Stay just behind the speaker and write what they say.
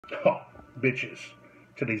Oh, bitches.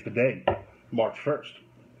 Today's the day. March 1st.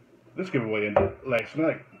 This giveaway ended last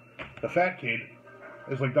night. The fat kid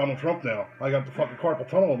is like Donald Trump now. I got the fucking carpal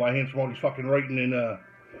tunnel in my hands from all these fucking writing in,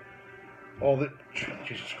 all the...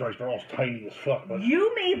 Jesus Christ, they're all tiny as fuck. But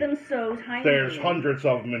you made them so tiny. there's hundreds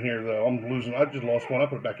of them in here, though. I'm losing. I just lost one. I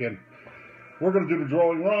put it back in. We're going to do the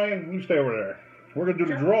drawing. Ryan, you stay over there. We're going to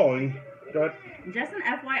do the drawing. Go ahead. Just an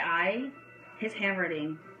FYI, his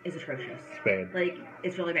handwriting is atrocious. It's bad. Like,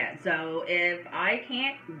 it's really bad. So, if I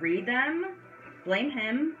can't read them, blame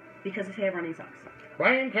him, because his handwriting sucks.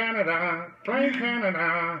 Blame Canada. Blame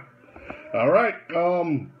Canada. All right.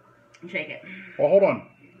 Shake it. Well, hold on.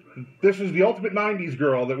 This is the Ultimate 90s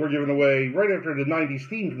Girl that we're giving away right after the 90s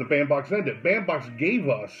theme from the Bam Box ended. Bam Box gave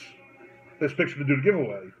us this picture to do the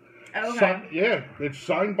giveaway. Oh, okay. Yeah, it's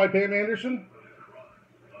signed by Pam Anderson.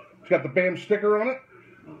 It's got the Bam sticker on it.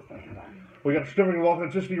 We got the certificate of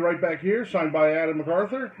authenticity right back here, signed by Adam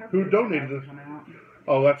MacArthur, who donated this.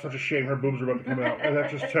 Oh, that's such a shame. Her boobs are about to come out.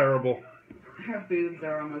 That's just terrible. Her boobs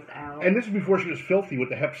are almost out. And this is before she was filthy with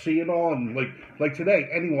the Hep C and all. And like today,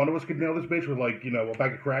 any one of us could nail this bitch with, like, you know, a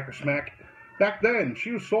bag of crack or smack. Back then,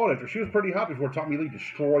 she was sought after. She was pretty hot before Tommy Lee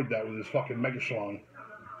destroyed that with his fucking mega schlong.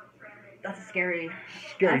 That's a scary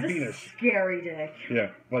penis. Scary dick.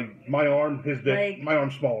 Yeah, like my arm, his dick, like, my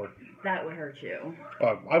arm's smaller. That would hurt you.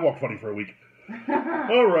 I walk funny for a week.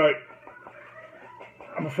 All right.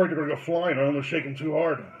 I'm afraid they're going to go flying. I almost shaking too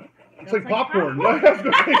hard. It's like popcorn. I was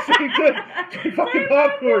going to say same thing. It's like fucking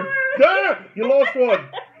popcorn. Ah, you lost one.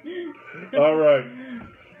 All right.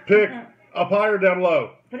 Pick up high or down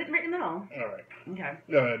low. Put it right in the middle. All right. Okay.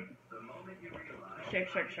 Go ahead. Shake,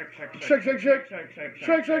 shake, shake, shake, shake, shake,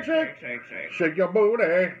 shake, shake, shake, shake, shake your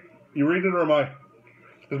booty. You read it or am I?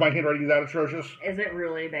 Is my handwriting that atrocious? Is it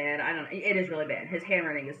really bad? I don't know. It is really bad. His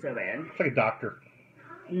handwriting is so bad. It's like a doctor.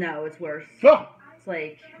 No, it's worse. Oh! It's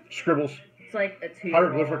like... Scribbles. It's like a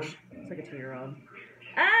 2-year-old. Hieroglyphics. It's like a 2-year-old.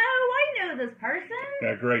 Oh, I know this person.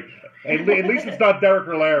 Yeah, great. At least it's not Derek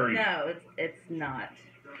or Larry. No, it's not.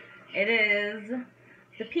 It is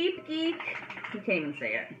the Peep Geek. You can't even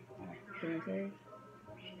say it. Can you say it?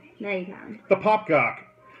 No, you can. The Popcock.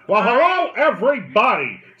 Well, hello,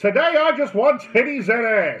 everybody. Today I just want titties and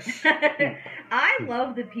ass. I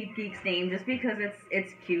love the Peep Geek's name just because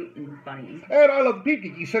it's cute and funny. And I love the Peep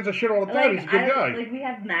Geek. He sends us shit all the time. He's a good guy. Like, we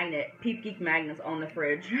have Peep Geek magnets on the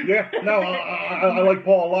fridge. Yeah, no, I like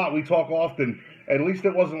Paul a lot. We talk often. At least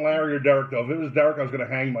it wasn't Larry or Derek, though. If it was Derek, I was going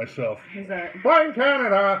to hang myself. Who's that? Blame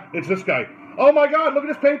Canada. It's this guy. Oh, my God, look at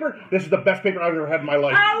this paper. This is the best paper I've ever had in my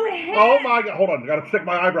life. Oh, my God. Hold on. I got to stick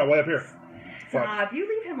my eyebrow way up here. Stop. You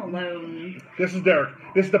leave him alone. This is Derek.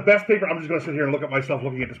 This is the best paper. I'm just going to sit here and look at myself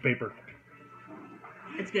looking at this paper.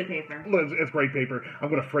 It's good paper. It's great paper. I'm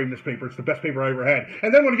going to frame this paper. It's the best paper I ever had.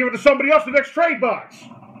 And then I'm going to give it to somebody else the next trade box.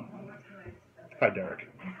 Hi, Derek.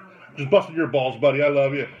 Just busting your balls, buddy. I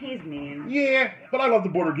love you. He's mean. Yeah, but I love the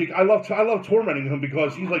Border Geek. I love tormenting him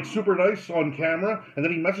because he's like super nice on camera, and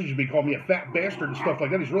then he messages me, calling me a fat bastard and stuff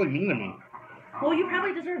like that. He's really mean to me. Well, you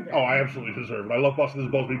probably deserve it. Oh, I absolutely deserve it. I love busting his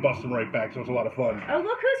balls, but he busts them right back, so it's a lot of fun. Oh,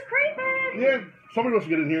 look who's creeping. Yeah, somebody wants to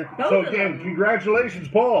get in here. Both so of again, them. Congratulations,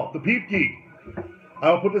 Paul, the Peep Geek.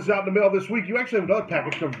 I'll put this out in the mail this week. You actually have another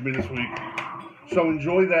package coming for me this week. So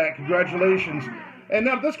enjoy that. Congratulations. And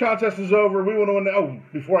now that this contest is over, we want to... Oh,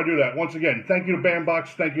 before I do that, once again, thank you to Bam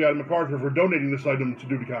Box, thank you Adam MacArthur for donating this item to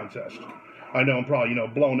do the contest. I know I'm probably,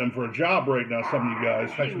 blowing them for a job right now, some of you guys.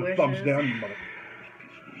 Thanks for the thumbs down, you mother...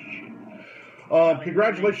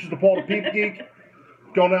 congratulations to Paul the Peep Geek.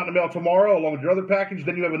 Going out in the mail tomorrow along with your other package.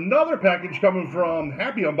 Then you have another package coming from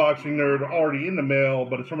Happy Unboxing Nerd already in the mail,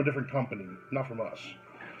 but it's from a different company, not from us.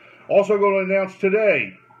 Also going to announce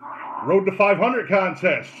today, Road to 500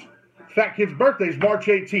 contest. Fat Kid's birthday is March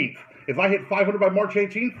 18th. If I hit 500 by March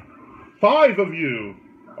 18th, 5 of you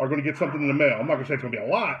are going to get something in the mail. I'm not going to say it's going to be a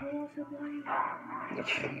lot.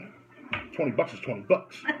 $20 is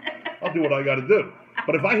 $20. I'll do what I got to do.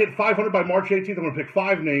 But if I hit 500 by March 18th, I'm going to pick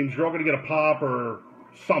 5 names. You're all going to get a pop or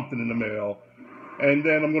something in the mail. And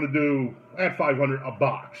then I'm going to do, at 500, a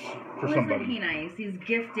box for somebody. Isn't he nice? He's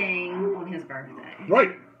gifting on his birthday.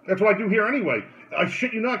 Right. That's what I do here anyway. I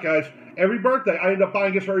shit you not, guys. Every birthday, I end up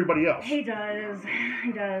buying gifts for everybody else. He does.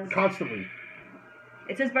 He does. Constantly.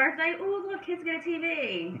 It's his birthday. Ooh, look, kids get a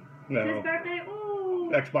TV. No. It's his birthday.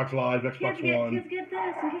 Ooh. Xbox Live, Xbox One. Kids get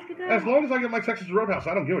this and kids get that. As long as I get my Texas Roadhouse,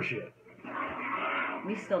 I don't give a shit.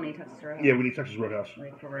 We still need Texas Roadhouse. Yeah, we need Texas Roadhouse.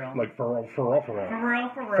 Like, for real. Like, for real. For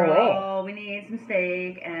real. We need some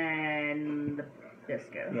steak and the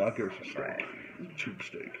biscuits. No, I'll give us a steak. Cheap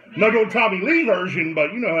steak. Not no Tommy Lee version,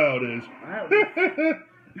 but you know how it is. Oh.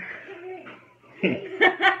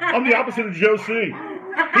 I'm the opposite of Joe C.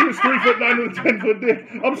 He was 3'9" with a 10-foot dick.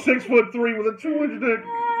 I'm 6'3" with a 2-inch dick.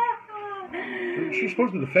 She's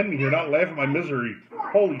supposed to defend me here, not laugh at my misery.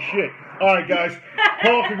 Holy shit. All right, guys.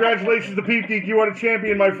 Paul, congratulations to Peep Geek. You are the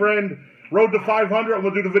champion, my friend. Road to 500. I'm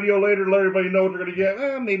going to do the video later to let everybody know what they're going to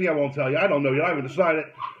get. Maybe I won't tell you. I don't know yet. I haven't decided.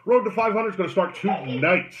 Road to 500 is going to start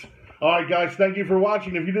tonight. All right, guys. Thank you for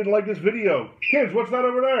watching. If you didn't like this video, kids, what's that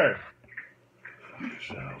over there? Fuck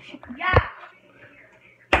yourselves. Yeah.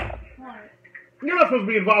 You're not supposed to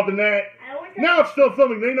be involved in that. Now it's still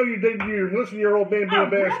filming. They know you're listening to your old man being a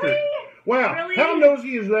bastard. Really? Wow. Really? How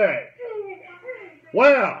nosy is that?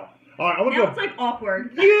 Wow. All right, I'm gonna Now go. it's like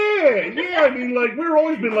awkward. Yeah. I mean, like, we've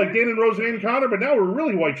always been like Dan and Roseanne Connor, but now we're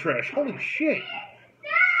really white trash. Holy shit.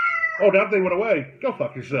 Oh, that they went away. Go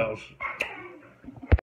fuck yourselves.